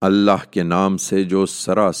اللہ کے نام سے جو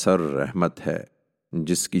سراسر رحمت ہے،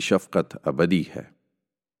 جس کی شفقت ابدی ہے۔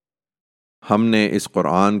 ہم نے اس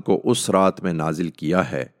قرآن کو اس رات میں نازل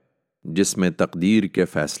کیا ہے جس میں تقدیر کے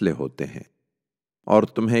فیصلے ہوتے ہیں، اور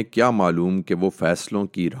تمہیں کیا معلوم کہ وہ فیصلوں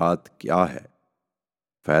کی رات کیا ہے؟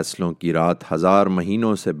 فیصلوں کی رات 1000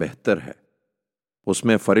 مہینوں سے بہتر ہے۔ اس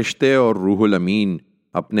میں فرشتے اور روح الامین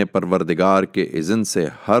اپنے پروردگار کے اذن سے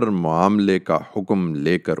ہر معاملے کا حکم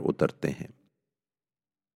لے کر اترتے ہیں۔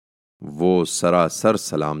 وہ سراسر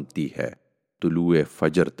سلامتی ہے طلوع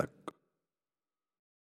فجر تک۔